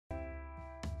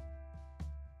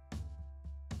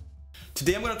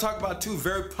Today I'm going to talk about two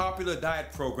very popular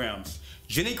diet programs,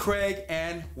 Jenny Craig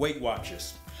and Weight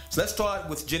Watchers. So let's start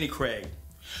with Jenny Craig.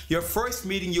 Your first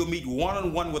meeting, you'll meet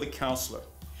one-on-one with a counselor.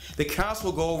 The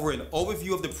counselor will go over an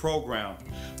overview of the program,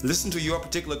 listen to your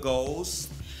particular goals,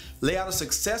 lay out a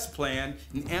success plan,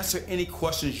 and answer any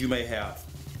questions you may have.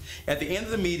 At the end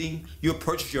of the meeting, you'll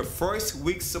purchase your first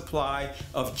week's supply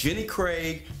of Jenny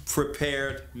Craig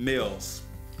prepared meals.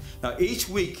 Now each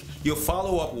week, you'll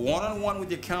follow up one-on-one with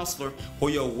your counselor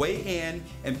where you'll weigh in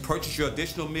and purchase your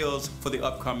additional meals for the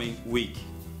upcoming week.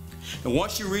 And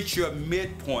once you reach your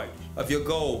midpoint of your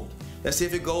goal, let's say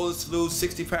if your goal is to lose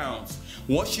 60 pounds,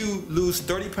 once you lose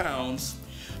 30 pounds,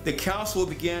 the counselor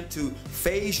will begin to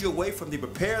phase you away from the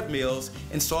prepared meals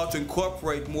and start to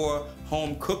incorporate more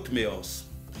home-cooked meals.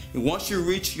 And once you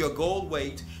reach your goal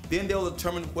weight, then they'll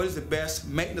determine what is the best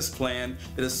maintenance plan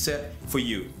that is set for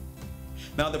you.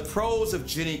 Now the pros of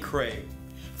Jenny Craig.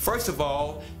 First of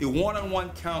all, the one-on-one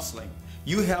counseling.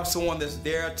 You have someone that's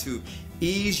there to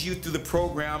ease you through the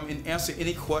program and answer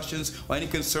any questions or any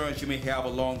concerns you may have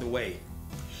along the way.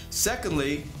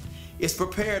 Secondly, it's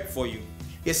prepared for you.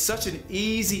 It's such an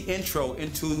easy intro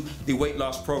into the weight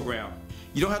loss program.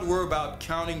 You don't have to worry about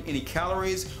counting any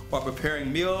calories or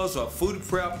preparing meals or food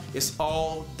prep. It's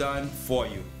all done for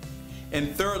you.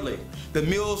 And thirdly, the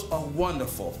meals are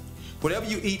wonderful. Whatever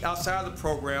you eat outside of the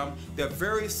program, there are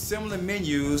very similar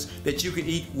menus that you can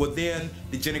eat within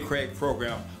the Jenny Craig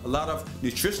program. A lot of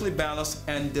nutritionally balanced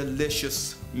and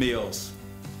delicious meals.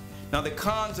 Now the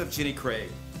cons of Jenny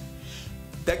Craig.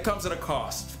 That comes at a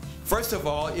cost. First of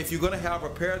all, if you're going to have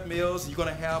prepared meals, you're going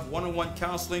to have one-on-one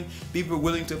counseling, be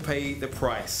willing to pay the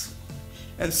price.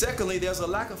 And secondly, there's a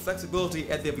lack of flexibility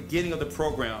at the beginning of the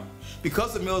program.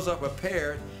 Because the meals are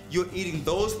prepared, you're eating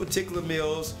those particular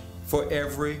meals for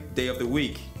every day of the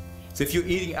week. So if you're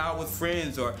eating out with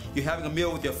friends or you're having a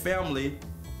meal with your family,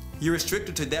 you're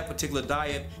restricted to that particular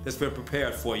diet that's been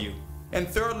prepared for you. And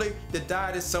thirdly, the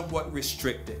diet is somewhat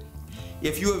restricted.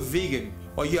 If you're a vegan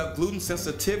or you have gluten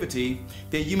sensitivity,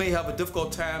 then you may have a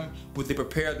difficult time with the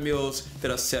prepared meals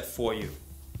that are set for you.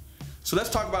 So let's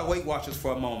talk about Weight Watchers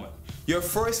for a moment. Your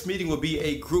first meeting will be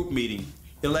a group meeting.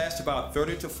 It'll last about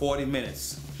 30 to 40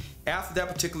 minutes. After that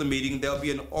particular meeting, there'll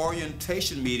be an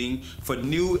orientation meeting for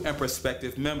new and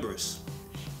prospective members.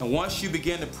 And once you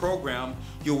begin the program,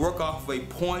 you'll work off of a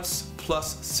points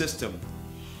plus system.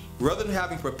 Rather than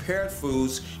having prepared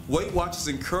foods, Weight Watchers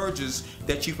encourages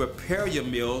that you prepare your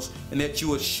meals and that you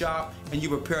will shop and you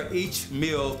prepare each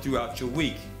meal throughout your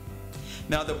week.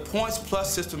 Now the points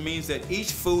plus system means that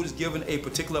each food is given a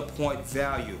particular point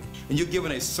value and you're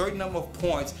given a certain number of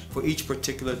points for each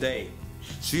particular day.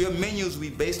 So your menus will be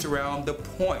based around the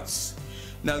points.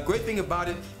 Now the great thing about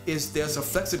it is there's a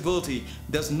flexibility.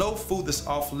 There's no food that's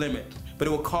off limit, but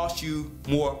it will cost you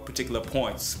more particular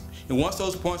points. And once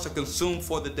those points are consumed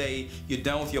for the day, you're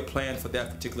done with your plan for that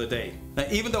particular day. Now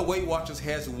even though Weight Watchers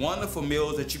has wonderful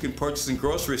meals that you can purchase in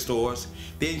grocery stores,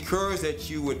 they encourage that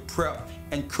you would prep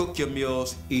and cook your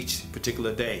meals each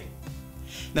particular day.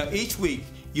 Now each week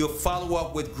you'll follow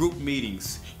up with group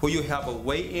meetings where you'll have a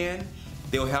weigh-in.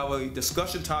 They'll have a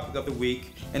discussion topic of the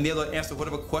week and they'll answer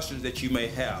whatever questions that you may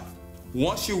have.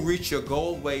 Once you reach your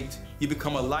goal weight, you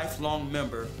become a lifelong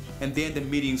member and then the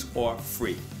meetings are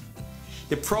free.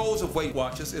 The pros of Weight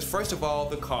Watchers is first of all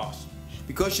the cost.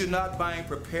 Because you're not buying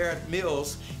prepared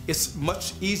meals, it's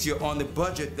much easier on the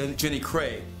budget than Jenny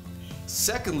Craig.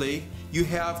 Secondly, you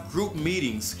have group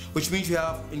meetings, which means you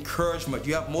have encouragement,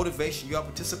 you have motivation, you have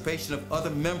participation of other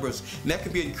members, and that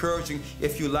can be encouraging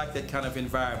if you like that kind of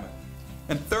environment.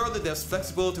 And thirdly, there's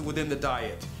flexibility within the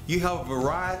diet. You have a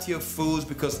variety of foods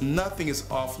because nothing is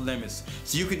off limits.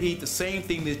 So you can eat the same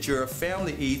thing that your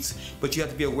family eats, but you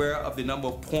have to be aware of the number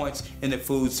of points in the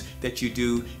foods that you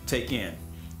do take in.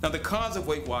 Now the cons of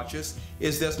Weight Watchers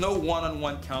is there's no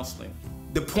one-on-one counseling.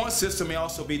 The point system may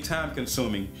also be time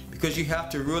consuming because you have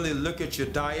to really look at your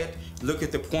diet, look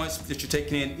at the points that you're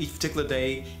taking in each particular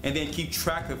day, and then keep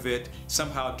track of it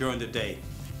somehow during the day.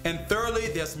 And thirdly,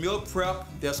 there's meal prep,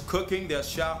 there's cooking, there's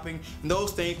shopping, and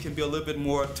those things can be a little bit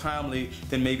more timely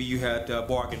than maybe you had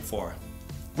bargained for.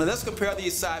 Now let's compare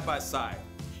these side by side,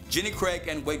 Jenny Craig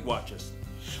and Weight Watchers.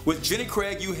 With Jenny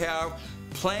Craig, you have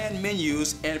planned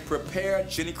menus and prepared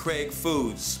Jenny Craig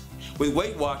foods. With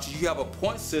Weight Watchers, you have a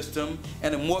point system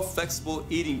and a more flexible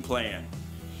eating plan.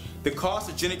 The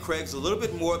cost of Jenny Craig is a little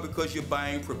bit more because you're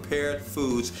buying prepared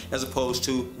foods as opposed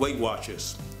to Weight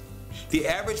Watchers. The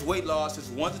average weight loss is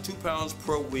 1 to 2 pounds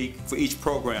per week for each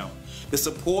program. The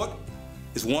support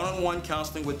is one-on-one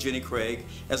counseling with Jenny Craig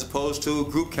as opposed to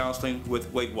group counseling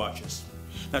with Weight Watchers.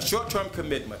 Now short-term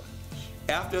commitment.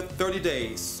 After 30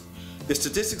 days, The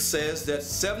statistics says that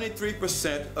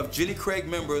 73% of Jenny Craig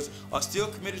members are still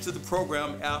committed to the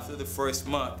program after the first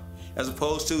month, as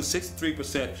opposed to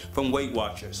 63% from Weight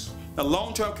Watchers. Now,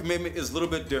 long-term commitment is a little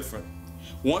bit different.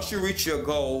 Once you reach your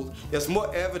goal, there's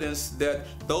more evidence that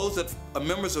those that are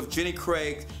members of Jenny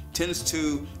Craig tends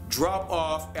to drop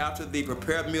off after the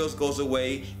prepared meals goes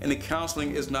away and the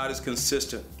counseling is not as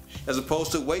consistent. As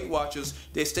opposed to Weight Watchers,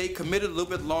 they stay committed a little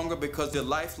bit longer because they're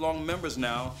lifelong members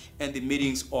now and the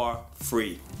meetings are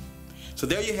free. So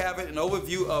there you have it, an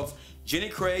overview of Jenny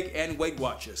Craig and Weight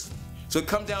Watchers. So it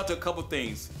comes down to a couple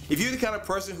things. If you're the kind of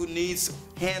person who needs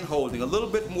hand-holding, a little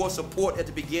bit more support at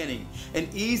the beginning, an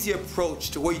easy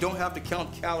approach to where you don't have to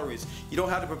count calories, you don't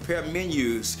have to prepare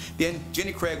menus, then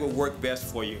Jenny Craig will work best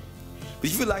for you. But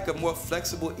if you like a more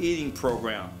flexible eating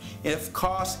program, and if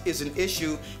cost is an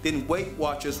issue, then Weight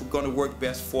Watchers are going to work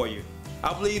best for you.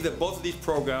 I believe that both of these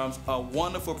programs are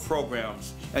wonderful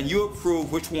programs, and you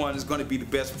approve which one is going to be the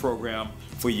best program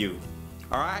for you.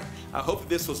 All right? I hope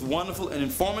this was wonderful and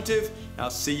informative. I'll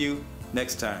see you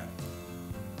next time.